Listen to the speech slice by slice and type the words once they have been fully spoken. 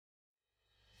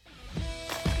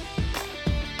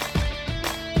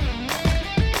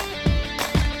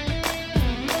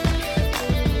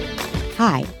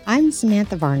Hi, I'm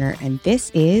Samantha Varner, and this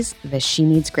is the She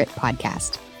Needs Grit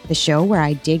podcast, the show where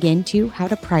I dig into how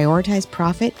to prioritize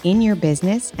profit in your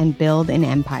business and build an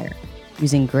empire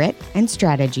using grit and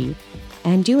strategy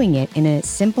and doing it in a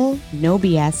simple, no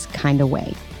BS kind of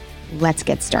way. Let's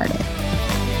get started.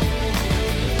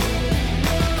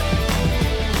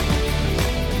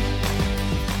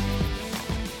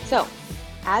 So,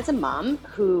 as a mom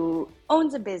who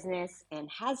owns a business and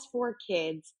has 4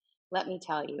 kids, let me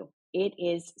tell you, it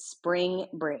is spring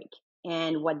break.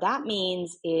 And what that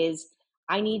means is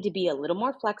I need to be a little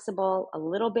more flexible, a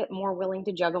little bit more willing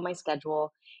to juggle my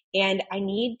schedule, and I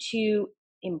need to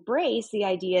embrace the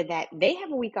idea that they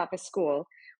have a week off of school,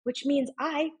 which means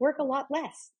I work a lot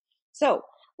less. So,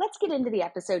 let's get into the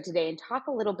episode today and talk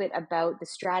a little bit about the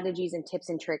strategies and tips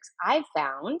and tricks I've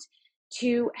found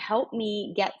to help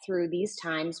me get through these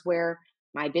times where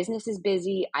my business is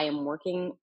busy. I am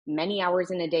working many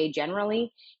hours in a day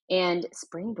generally, and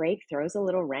spring break throws a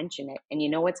little wrench in it. And you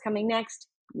know what's coming next?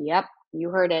 Yep,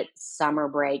 you heard it, summer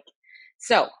break.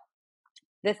 So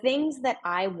the things that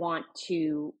I want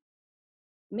to,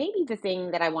 maybe the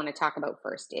thing that I want to talk about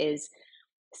first is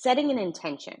setting an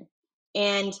intention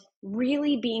and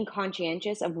really being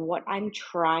conscientious of what I'm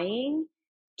trying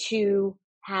to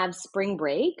have spring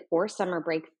break or summer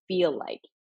break feel like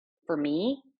for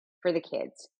me, for the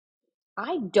kids.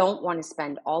 I don't want to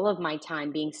spend all of my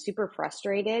time being super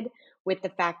frustrated with the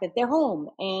fact that they're home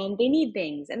and they need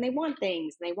things and they want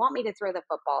things and they want me to throw the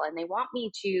football and they want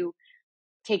me to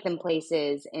take them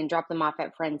places and drop them off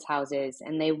at friends' houses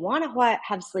and they want to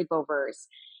have sleepovers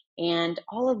and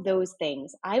all of those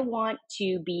things. I want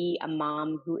to be a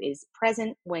mom who is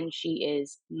present when she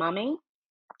is momming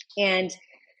and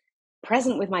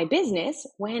present with my business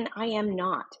when I am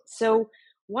not. So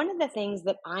one of the things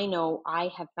that I know I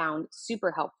have found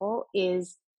super helpful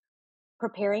is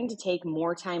preparing to take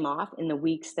more time off in the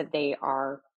weeks that they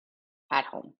are at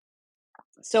home.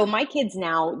 So my kids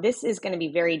now, this is going to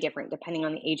be very different depending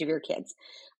on the age of your kids.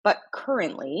 But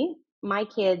currently, my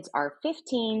kids are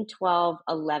 15, 12,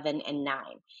 11, and 9.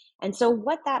 And so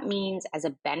what that means as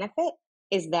a benefit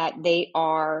is that they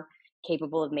are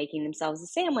capable of making themselves a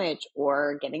sandwich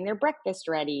or getting their breakfast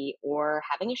ready or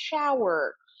having a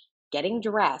shower, getting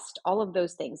dressed, all of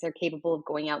those things. They're capable of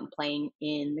going out and playing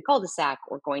in the cul-de-sac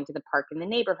or going to the park in the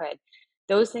neighborhood.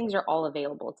 Those things are all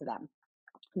available to them.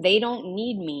 They don't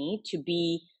need me to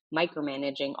be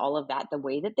micromanaging all of that the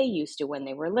way that they used to when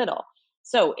they were little.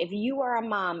 So if you are a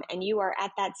mom and you are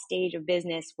at that stage of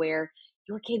business where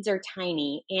your kids are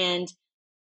tiny and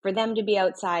for them to be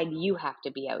outside, you have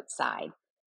to be outside.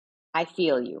 I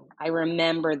feel you. I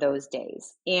remember those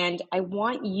days. And I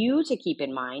want you to keep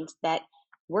in mind that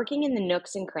working in the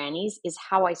nooks and crannies is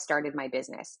how I started my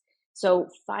business. So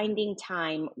finding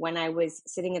time when I was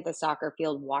sitting at the soccer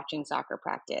field watching soccer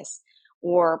practice,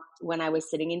 or when I was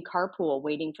sitting in carpool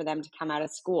waiting for them to come out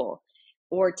of school,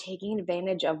 or taking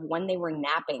advantage of when they were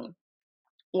napping,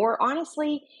 or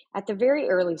honestly, at the very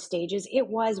early stages, it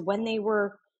was when they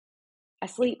were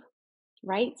asleep,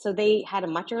 right? So they had a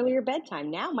much earlier bedtime.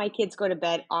 Now my kids go to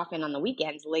bed often on the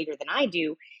weekends later than I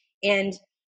do. And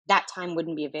that time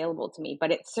wouldn't be available to me,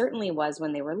 but it certainly was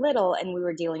when they were little and we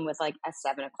were dealing with like a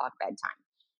 7 o'clock bedtime.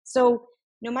 So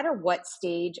no matter what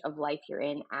stage of life you're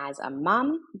in as a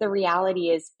mom, the reality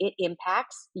is it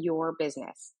impacts your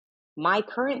business. My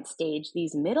current stage,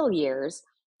 these middle years,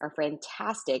 are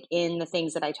fantastic in the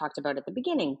things that I talked about at the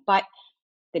beginning, but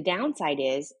the downside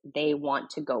is they want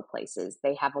to go places.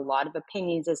 They have a lot of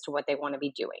opinions as to what they want to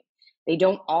be doing. They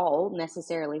don't all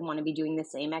necessarily want to be doing the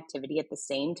same activity at the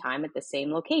same time at the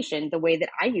same location the way that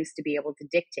I used to be able to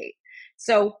dictate.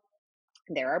 So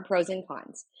there are pros and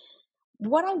cons.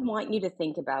 What I want you to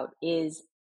think about is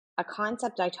a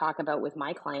concept I talk about with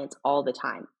my clients all the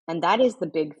time, and that is the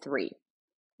big 3.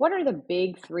 What are the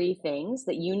big 3 things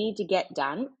that you need to get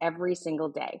done every single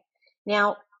day?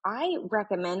 Now, I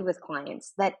recommend with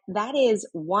clients that that is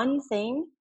one thing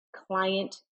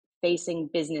client facing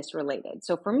business related.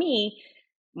 So for me,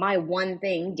 my one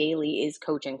thing daily is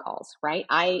coaching calls, right?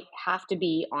 I have to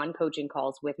be on coaching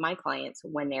calls with my clients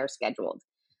when they're scheduled.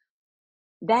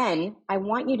 Then I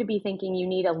want you to be thinking you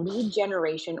need a lead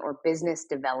generation or business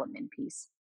development piece.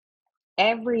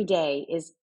 Every day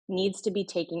needs to be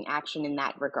taking action in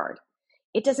that regard.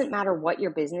 It doesn't matter what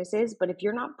your business is, but if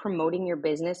you're not promoting your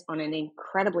business on an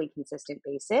incredibly consistent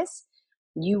basis,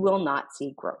 you will not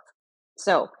see growth.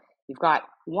 So you've got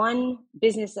one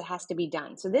business that has to be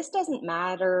done. So this doesn't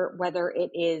matter whether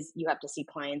it is you have to see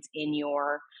clients in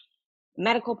your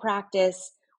medical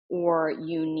practice or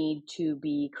you need to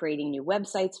be creating new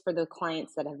websites for the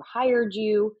clients that have hired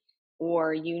you,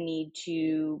 or you need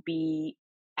to be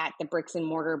at the bricks and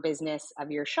mortar business of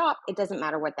your shop. It doesn't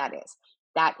matter what that is.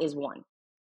 That is one.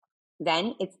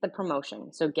 Then it's the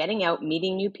promotion. So getting out,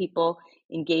 meeting new people,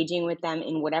 engaging with them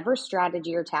in whatever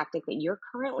strategy or tactic that you're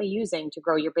currently using to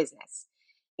grow your business.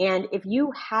 And if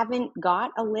you haven't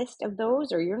got a list of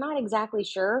those, or you're not exactly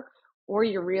sure, or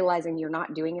you're realizing you're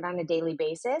not doing it on a daily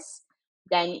basis,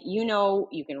 then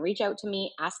you can reach out to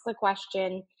me, ask the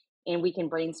question, and we can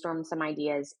brainstorm some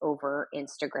ideas over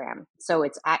Instagram. So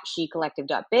it's at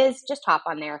shecollective.biz. Just hop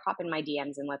on there, hop in my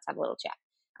DMs, and let's have a little chat.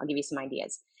 I'll give you some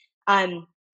ideas.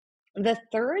 The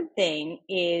third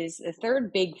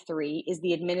big three is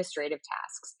the administrative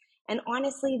tasks. And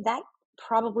honestly, that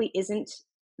probably isn't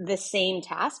the same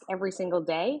task every single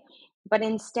day, but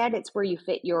instead it's where you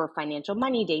fit your financial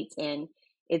money dates in.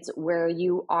 It's where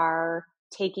you are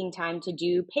taking time to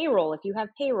do payroll. If you have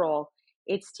payroll,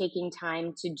 it's taking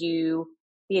time to do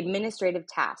the administrative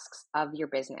tasks of your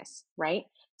business, right?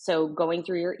 So going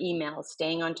through your emails,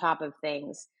 staying on top of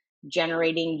things,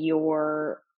 generating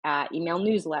your email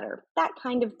newsletter, that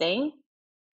kind of thing.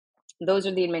 Those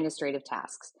are the administrative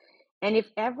tasks. And if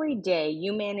every day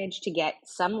you manage to get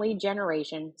some lead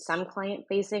generation, some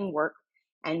client-facing work,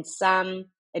 and some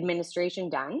administration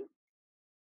done,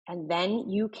 and then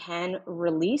you can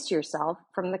release yourself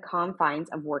from the confines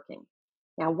of working.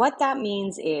 Now, what that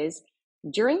means is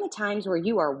during the times where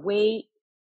you are way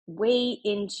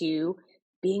into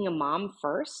being a mom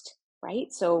first,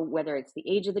 right? So whether it's the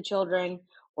age of the children,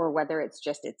 or whether it's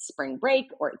spring break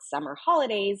or it's summer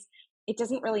holidays, it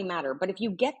doesn't really matter. But if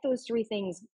you get those three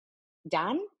things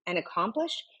done and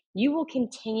accomplished, you will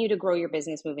continue to grow your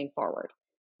business moving forward,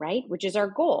 right? Which is our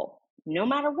goal. No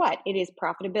matter what, it is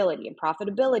profitability. And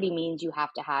profitability means you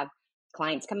have to have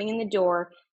clients coming in the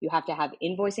door, you have to have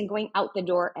invoicing going out the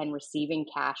door and receiving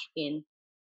cash in,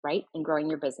 right? And growing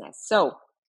your business. So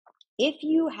if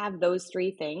you have those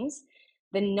three things,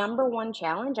 the number one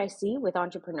challenge I see with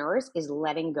entrepreneurs is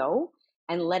letting go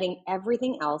and letting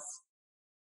everything else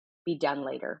be done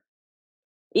later.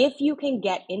 If you can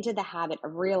get into the habit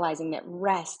of realizing that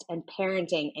rest and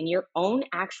parenting and your own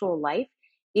actual life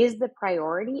is the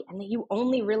priority, and that you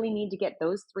only really need to get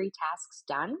those three tasks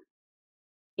done,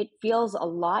 it feels a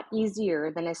lot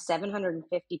easier than a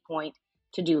 750 point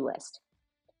to-do list.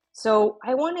 So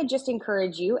I want to just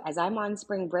encourage you, as I'm on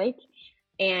spring break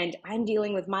and I'm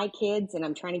dealing with my kids and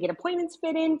I'm trying to get appointments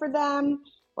fit in for them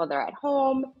while they're at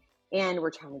home, and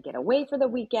we're trying to get away for the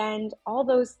weekend, all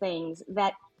those things,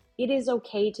 that it is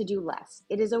okay to do less.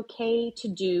 It is okay to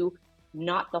do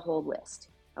not the whole list,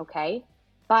 okay?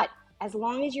 But as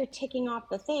long as you're ticking off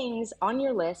the things on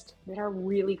your list that are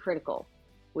really critical,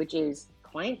 which is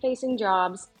client-facing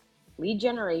jobs, lead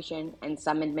generation, and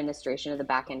some administration of the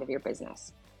back end of your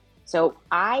business. So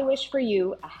I wish for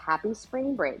you a happy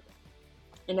spring break,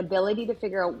 an ability to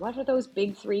figure out what are those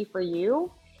big three for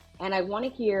you. And I want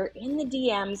to hear in the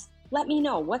DMs, let me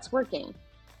know what's working.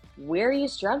 Where are you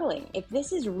struggling? If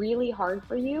this is really hard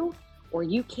for you, or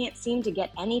you can't seem to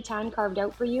get any time carved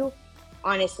out for you,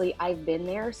 honestly, I've been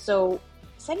there. So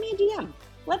send me a DM.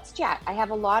 Let's chat. I have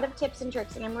a lot of tips and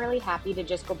tricks, and I'm really happy to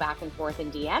just go back and forth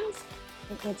in DMs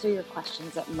and answer your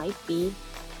questions that might be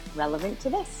relevant to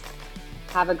this.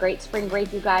 Have a great spring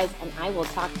break, you guys, and I will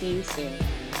talk to you soon.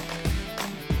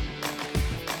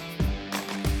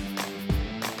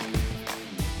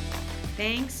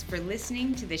 Thanks for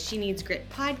listening to the She Needs Grit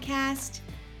podcast.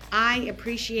 I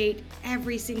appreciate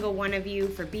every single one of you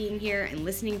for being here and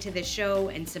listening to the show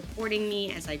and supporting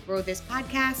me as I grow this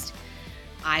podcast.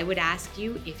 I would ask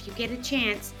you, if you get a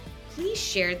chance, please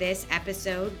share this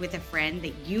episode with a friend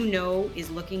that you know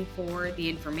is looking for the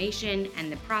information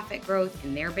and the profit growth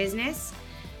in their business.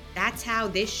 That's how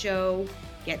this show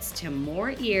gets to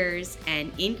more ears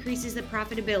and increases the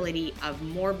profitability of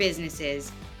more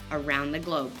businesses around the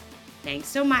globe. Thanks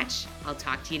so much. I'll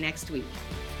talk to you next week.